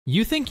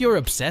You think you're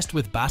obsessed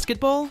with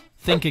basketball?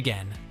 Think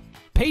again.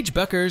 Paige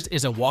Bueckers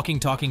is a walking,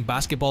 talking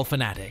basketball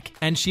fanatic,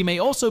 and she may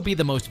also be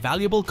the most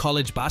valuable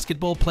college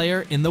basketball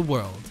player in the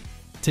world.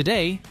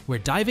 Today, we're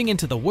diving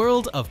into the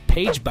world of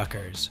Paige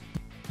Bueckers,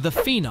 the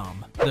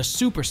phenom, the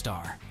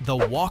superstar, the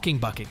walking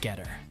bucket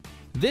getter.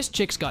 This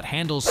chick's got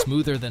handles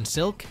smoother than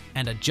silk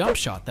and a jump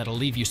shot that'll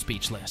leave you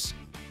speechless.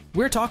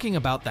 We're talking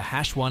about the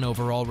 #1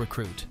 overall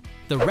recruit,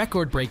 the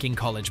record-breaking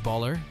college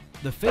baller,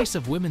 the face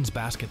of women's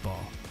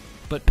basketball.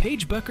 But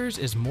Paige Bueckers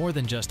is more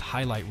than just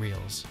highlight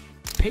reels.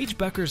 Paige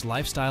Bueckers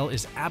Lifestyle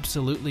is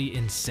absolutely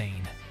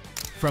insane.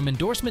 From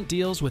endorsement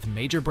deals with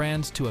major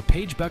brands to a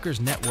Paige Bueckers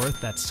net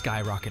worth that's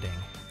skyrocketing,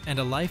 and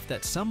a life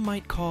that some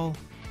might call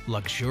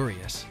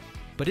luxurious.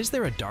 But is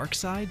there a dark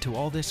side to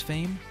all this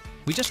fame?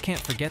 We just can't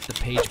forget the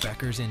Paige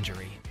Bueckers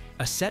injury,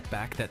 a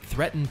setback that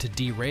threatened to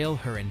derail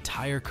her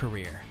entire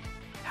career.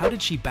 How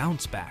did she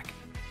bounce back?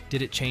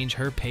 Did it change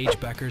her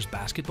Paige Bueckers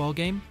basketball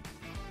game?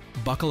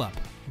 Buckle up,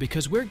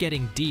 because we're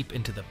getting deep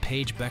into the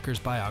Paige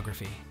Bueckers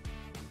biography.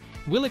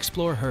 We'll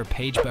explore her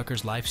Paige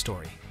Bueckers life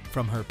story,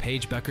 from her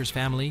Paige Bueckers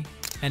family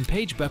and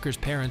Paige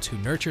Bueckers' parents who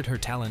nurtured her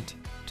talent,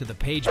 to the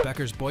Paige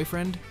Bueckers'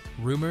 boyfriend,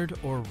 rumored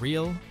or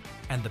real,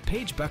 and the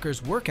Paige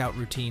Bueckers workout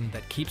routine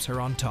that keeps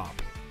her on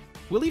top.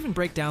 We'll even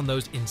break down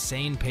those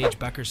insane Paige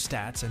Bueckers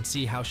stats and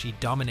see how she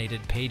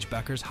dominated Paige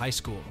Bueckers High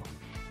School.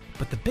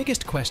 But the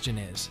biggest question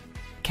is,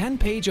 can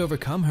Paige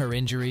overcome her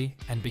injury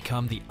and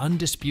become the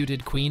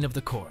undisputed queen of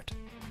the court?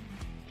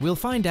 We'll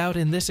find out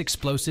in this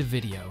explosive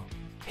video.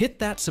 Hit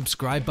that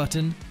subscribe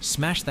button,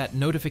 smash that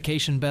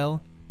notification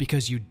bell,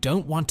 because you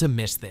don't want to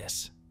miss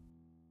this.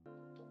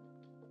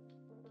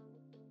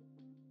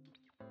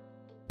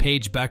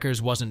 Paige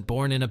Bueckers wasn't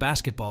born in a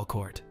basketball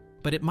court,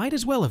 but it might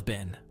as well have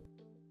been.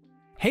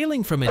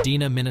 Hailing from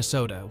Edina,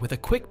 Minnesota, with a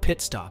quick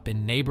pit stop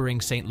in neighboring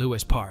St.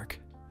 Louis Park,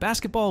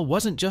 basketball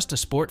wasn't just a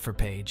sport for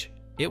Paige,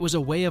 it was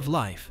a way of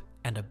life,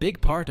 and a big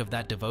part of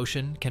that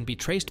devotion can be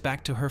traced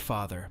back to her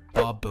father,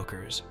 Bob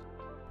Bueckers.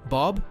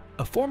 Bob,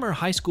 a former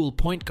high school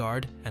point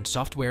guard and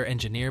software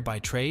engineer by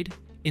trade,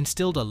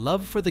 instilled a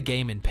love for the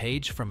game in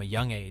Paige from a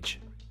young age.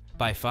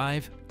 By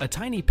 5, a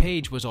tiny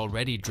Paige was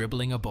already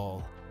dribbling a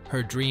ball,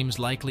 her dreams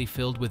likely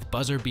filled with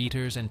buzzer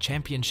beaters and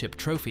championship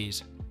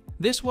trophies.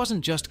 This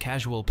wasn't just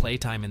casual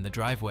playtime in the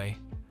driveway.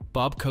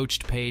 Bob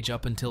coached Paige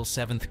up until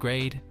 7th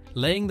grade,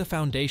 laying the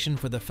foundation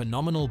for the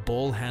phenomenal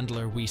ball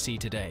handler we see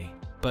today.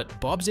 But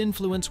Bob's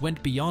influence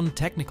went beyond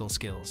technical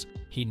skills.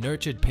 He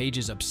nurtured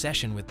Paige's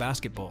obsession with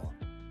basketball.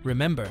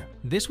 Remember,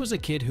 this was a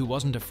kid who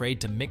wasn't afraid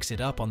to mix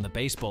it up on the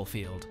baseball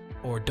field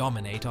or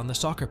dominate on the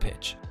soccer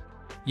pitch.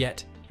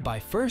 Yet, by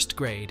 1st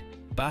grade,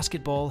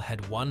 basketball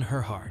had won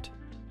her heart.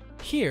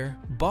 Here,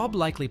 Bob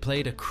likely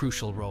played a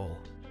crucial role.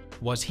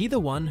 Was he the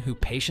one who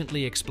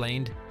patiently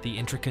explained the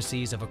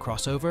intricacies of a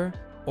crossover,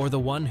 or the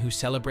one who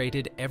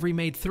celebrated every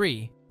made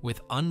three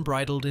with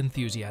unbridled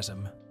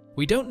enthusiasm?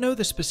 We don't know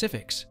the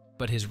specifics,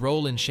 but his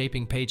role in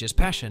shaping Paige's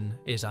passion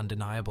is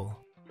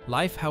undeniable.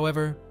 Life,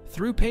 however,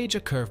 threw Paige a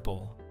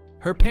curveball.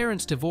 Her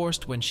parents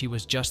divorced when she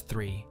was just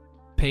 3.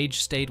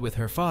 Paige stayed with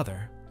her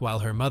father, while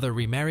her mother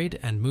remarried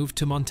and moved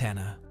to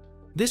Montana.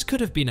 This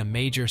could have been a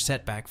major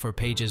setback for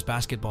Paige's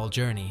basketball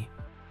journey.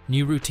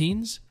 New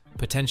routines,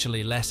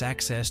 potentially less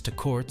access to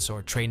courts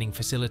or training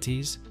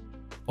facilities.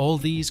 All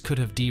these could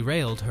have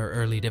derailed her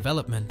early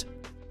development.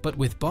 But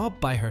with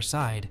Bob by her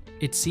side,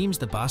 it seems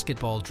the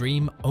basketball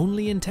dream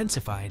only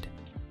intensified.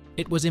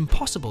 It was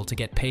impossible to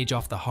get Paige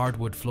off the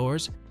hardwood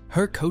floors.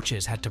 Her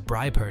coaches had to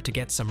bribe her to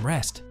get some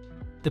rest.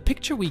 The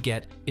picture we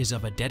get is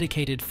of a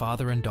dedicated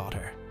father and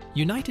daughter,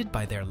 united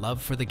by their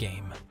love for the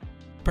game.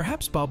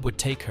 Perhaps Bob would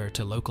take her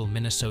to local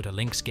Minnesota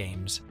Lynx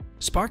games,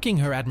 sparking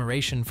her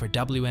admiration for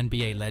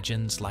WNBA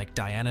legends like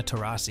Diana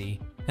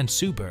Taurasi and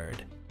Sue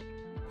Bird.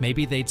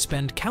 Maybe they'd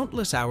spend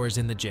countless hours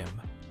in the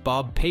gym,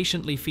 Bob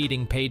patiently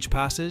feeding Paige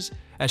passes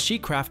as she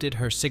crafted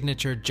her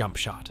signature jump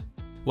shot.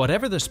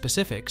 Whatever the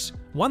specifics,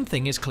 one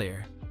thing is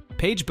clear.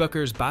 Paige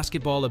Bueckers'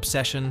 basketball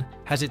obsession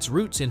has its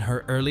roots in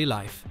her early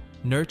life,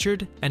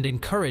 nurtured and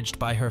encouraged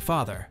by her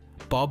father,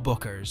 Bob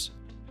Bueckers.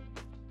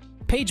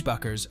 Paige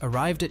Bueckers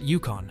arrived at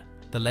UConn,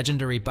 the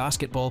legendary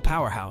basketball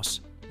powerhouse,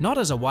 not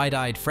as a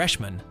wide-eyed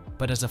freshman,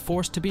 but as a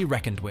force to be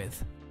reckoned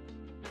with.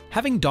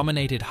 Having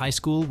dominated high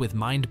school with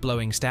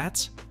mind-blowing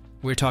stats,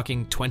 we're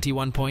talking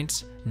 21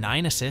 points,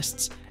 9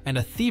 assists, and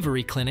a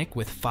thievery clinic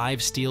with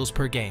 5 steals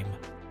per game.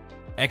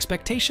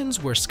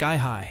 Expectations were sky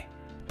high,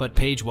 but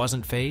Paige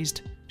wasn't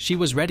fazed. She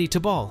was ready to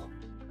ball.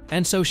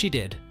 And so she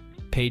did.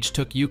 Paige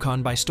took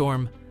UConn by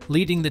storm,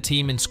 leading the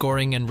team in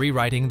scoring and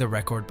rewriting the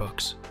record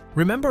books.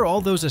 Remember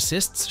all those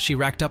assists she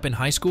racked up in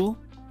high school?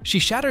 She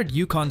shattered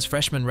UConn's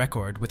freshman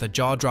record with a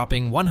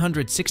jaw-dropping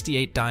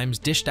 168 dimes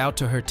dished out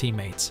to her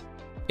teammates.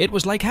 It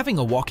was like having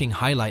a walking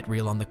highlight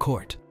reel on the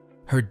court.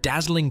 Her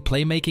dazzling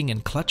playmaking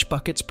and clutch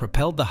buckets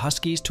propelled the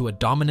Huskies to a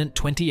dominant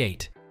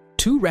 28-2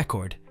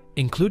 record,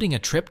 including a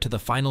trip to the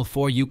Final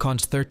Four,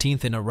 UConn's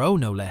 13th in a row,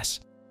 no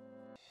less.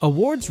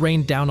 Awards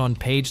rained down on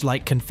Paige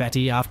like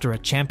confetti after a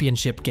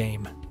championship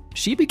game.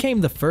 She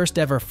became the first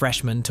ever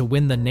freshman to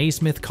win the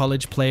Naismith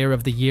College Player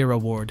of the Year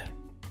award,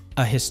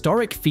 a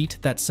historic feat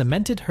that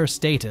cemented her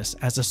status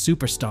as a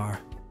superstar.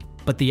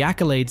 But the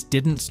accolades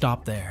didn't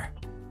stop there.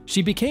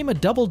 She became a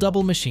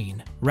double-double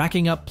machine,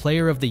 racking up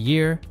Player of the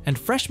Year and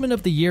Freshman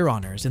of the Year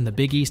honors in the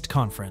Big East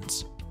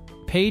Conference.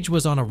 Paige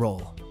was on a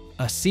roll,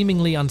 a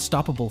seemingly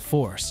unstoppable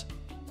force.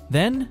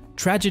 Then,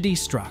 tragedy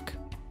struck.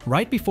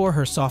 Right before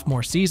her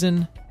sophomore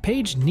season,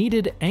 Paige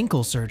needed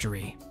ankle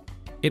surgery.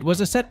 It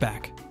was a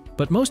setback,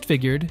 but most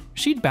figured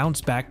she'd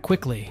bounce back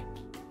quickly.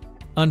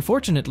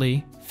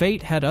 Unfortunately,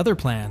 fate had other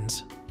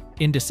plans.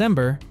 In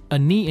December, a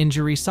knee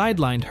injury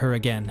sidelined her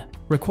again,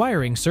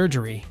 requiring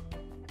surgery.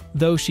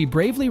 Though she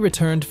bravely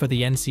returned for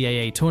the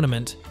NCAA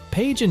tournament,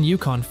 Paige and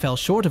UConn fell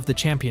short of the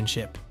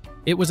championship.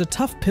 It was a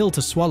tough pill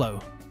to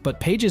swallow, but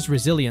Paige's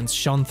resilience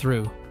shone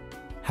through.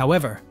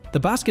 However, the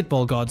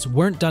basketball gods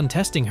weren't done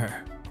testing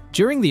her.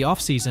 During the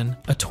offseason,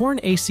 a torn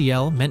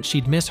ACL meant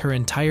she'd miss her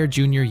entire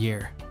junior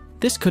year.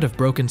 This could have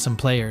broken some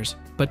players,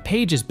 but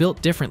Paige is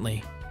built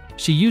differently.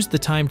 She used the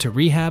time to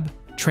rehab,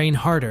 train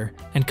harder,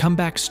 and come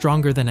back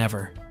stronger than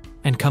ever.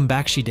 And come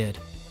back she did.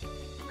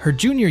 Her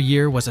junior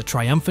year was a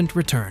triumphant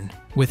return,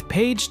 with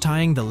Paige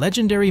tying the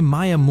legendary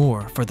Maya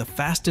Moore for the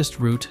fastest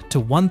route to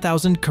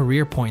 1,000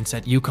 career points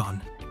at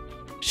UConn.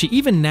 She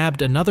even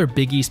nabbed another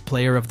Big East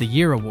Player of the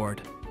Year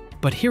award.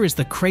 But here is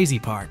the crazy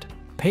part.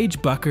 Paige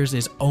Bueckers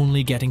is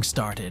only getting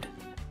started.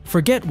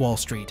 Forget Wall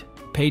Street.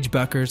 Paige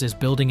Bueckers is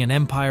building an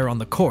empire on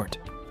the court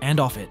and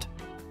off it.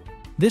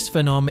 This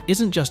phenom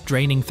isn't just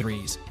draining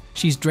threes.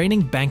 She's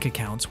draining bank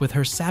accounts with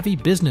her savvy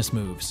business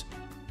moves.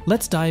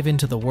 Let's dive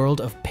into the world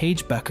of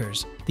Paige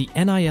Bueckers, the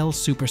NIL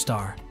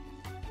superstar.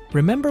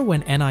 Remember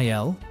when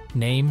NIL,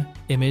 name,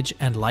 image,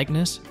 and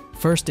likeness,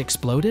 first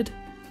exploded?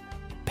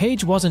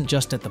 Paige wasn't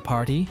just at the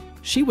party,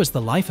 she was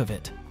the life of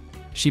it.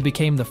 She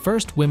became the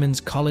first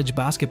women's college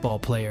basketball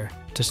player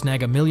to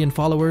snag 1 million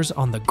followers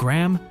on the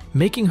gram,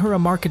 making her a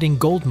marketing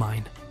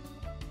goldmine.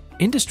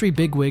 Industry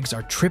bigwigs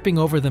are tripping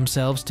over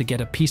themselves to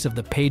get a piece of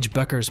the Paige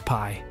Bueckers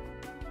pie.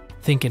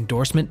 Think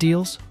endorsement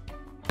deals?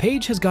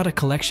 Paige has got a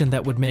collection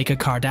that would make a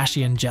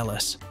Kardashian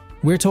jealous.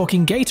 We're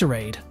talking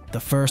Gatorade, the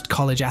first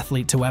college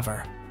athlete to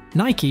ever.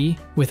 Nike,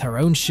 with her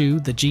own shoe,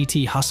 the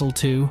GT Hustle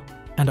 2,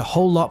 and a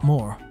whole lot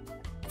more.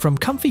 From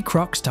comfy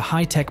Crocs to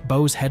high-tech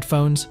Bose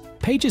headphones,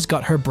 Paige has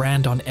got her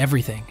brand on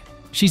everything.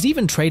 She's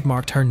even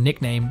trademarked her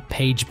nickname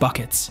Paige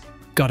Buckets.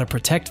 Gotta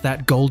protect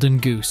that golden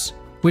goose.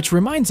 Which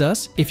reminds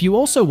us, if you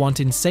also want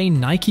insane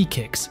Nike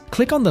kicks,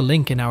 click on the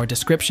link in our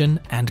description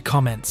and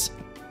comments.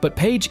 But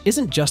Paige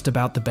isn't just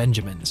about the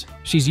Benjamins.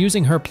 She's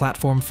using her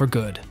platform for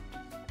good.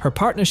 Her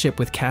partnership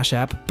with Cash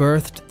App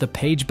birthed the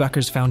Paige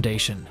Bueckers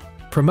Foundation,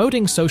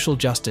 promoting social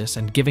justice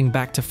and giving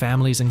back to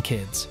families and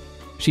kids.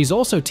 She's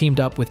also teamed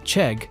up with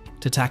Chegg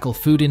to tackle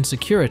food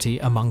insecurity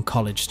among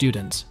college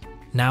students.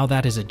 Now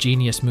that is a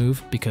genius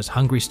move because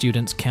hungry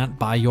students can't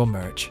buy your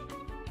merch.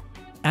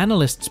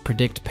 Analysts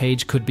predict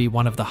Paige could be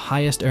one of the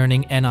highest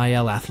earning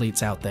NIL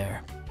athletes out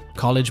there.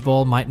 College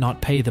ball might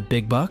not pay the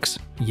big bucks,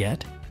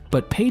 yet,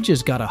 but Paige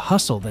has got a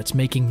hustle that's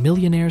making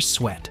millionaires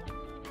sweat.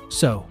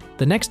 So,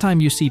 the next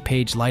time you see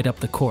Paige light up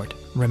the court,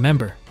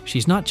 remember,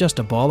 she's not just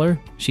a baller,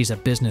 she's a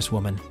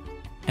businesswoman.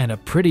 And a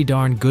pretty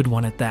darn good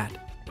one at that.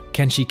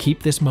 Can she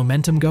keep this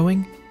momentum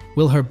going?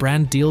 Will her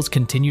brand deals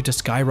continue to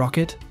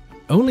skyrocket?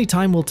 Only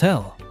time will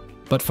tell.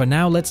 But for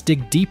now, let's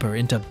dig deeper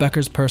into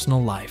Bueckers'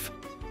 personal life.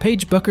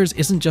 Paige Bueckers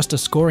isn't just a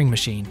scoring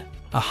machine.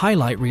 A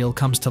highlight reel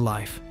comes to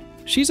life.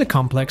 She's a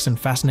complex and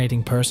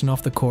fascinating person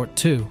off the court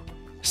too.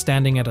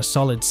 Standing at a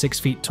solid 6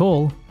 feet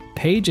tall,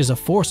 Paige is a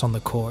force on the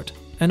court,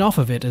 and off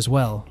of it as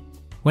well.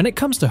 When it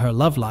comes to her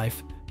love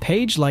life,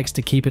 Paige likes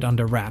to keep it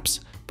under wraps,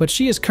 but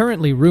she is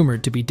currently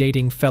rumored to be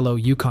dating fellow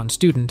UConn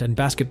student and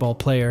basketball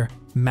player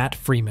Matt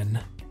Freeman.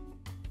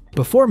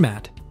 Before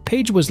Matt,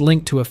 Paige was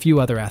linked to a few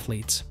other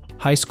athletes.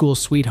 High school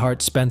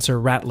sweetheart Spencer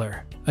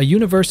Rattler, a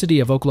University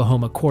of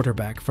Oklahoma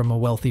quarterback from a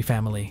wealthy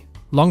family.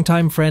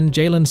 Longtime friend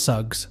Jalen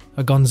Suggs,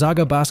 a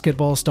Gonzaga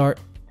basketball star,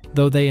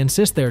 though they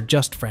insist they're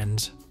just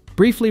friends.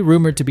 Briefly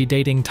rumored to be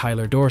dating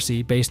Tyler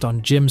Dorsey based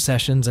on gym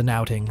sessions and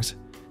outings.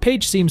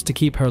 Paige seems to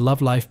keep her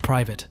love life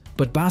private,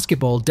 but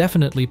basketball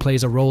definitely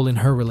plays a role in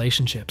her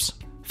relationships.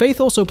 Faith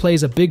also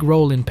plays a big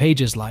role in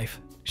Paige's life.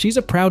 She's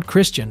a proud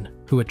Christian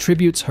who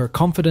attributes her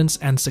confidence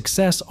and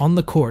success on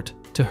the court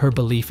to her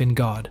belief in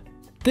God.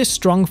 This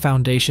strong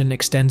foundation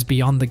extends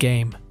beyond the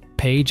game.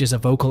 Paige is a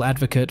vocal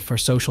advocate for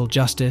social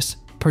justice,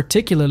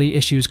 particularly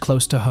issues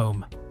close to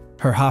home.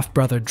 Her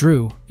half-brother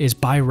Drew is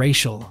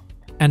biracial,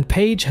 and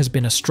Paige has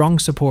been a strong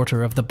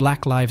supporter of the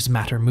Black Lives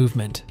Matter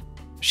movement.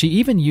 She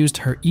even used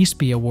her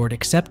ESPY Award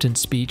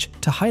acceptance speech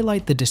to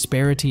highlight the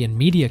disparity in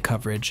media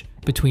coverage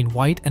between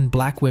white and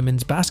black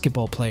women's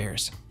basketball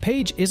players.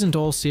 Paige isn't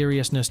all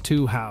seriousness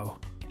too, how?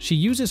 She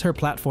uses her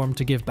platform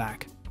to give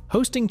back,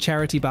 hosting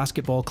charity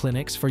basketball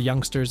clinics for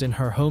youngsters in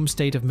her home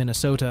state of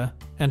Minnesota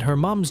and her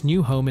mom's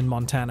new home in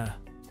Montana.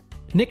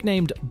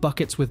 Nicknamed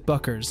Buckets with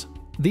Bueckers,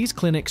 these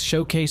clinics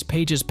showcase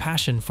Paige's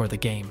passion for the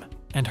game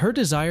and her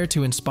desire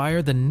to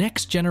inspire the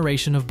next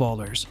generation of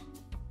ballers.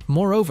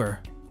 Moreover,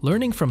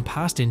 learning from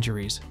past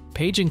injuries,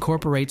 Paige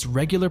incorporates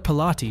regular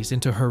Pilates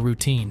into her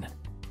routine.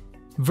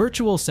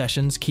 Virtual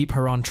sessions keep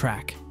her on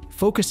track,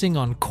 focusing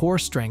on core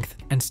strength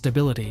and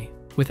stability,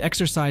 with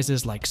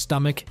exercises like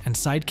stomach and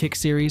sidekick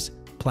series,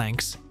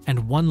 planks, and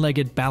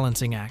one-legged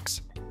balancing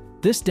acts.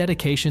 This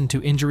dedication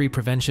to injury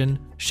prevention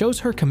shows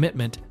her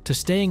commitment to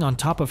staying on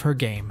top of her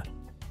game.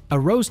 A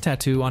rose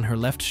tattoo on her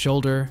left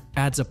shoulder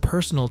adds a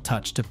personal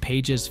touch to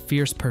Paige's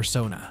fierce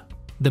persona.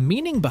 The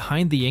meaning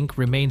behind the ink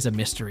remains a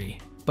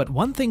mystery, but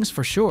one thing's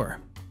for sure.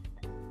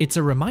 It's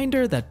a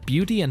reminder that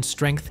beauty and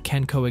strength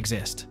can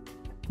coexist.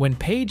 When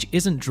Paige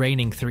isn't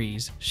draining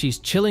threes, she's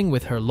chilling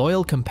with her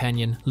loyal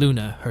companion,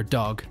 Luna, her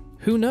dog.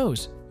 Who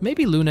knows?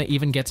 Maybe Luna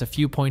even gets a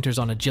few pointers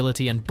on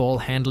agility and ball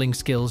handling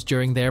skills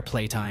during their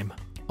playtime.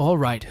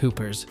 Alright,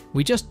 Hoopers,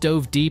 we just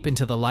dove deep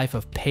into the life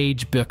of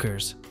Paige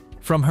Bueckers.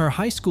 From her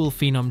high school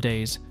phenom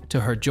days to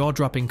her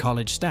jaw-dropping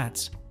college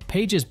stats,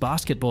 Paige's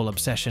basketball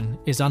obsession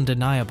is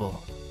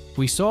undeniable.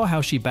 We saw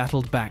how she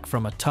battled back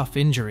from a tough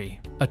injury,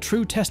 a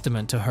true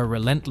testament to her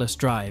relentless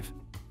drive.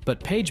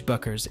 But Paige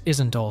Bueckers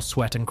isn't all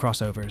sweat and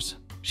crossovers.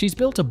 She's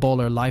built a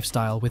baller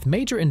lifestyle with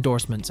major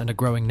endorsements and a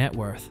growing net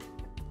worth.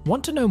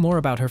 Want to know more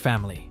about her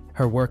family,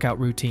 her workout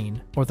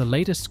routine, or the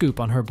latest scoop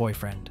on her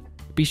boyfriend?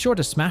 Be sure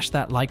to smash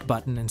that like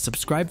button and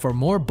subscribe for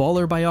more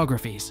baller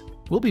biographies.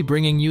 We'll be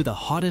bringing you the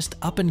hottest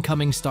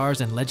up-and-coming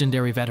stars and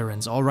legendary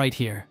veterans all right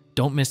here.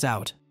 Don't miss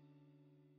out.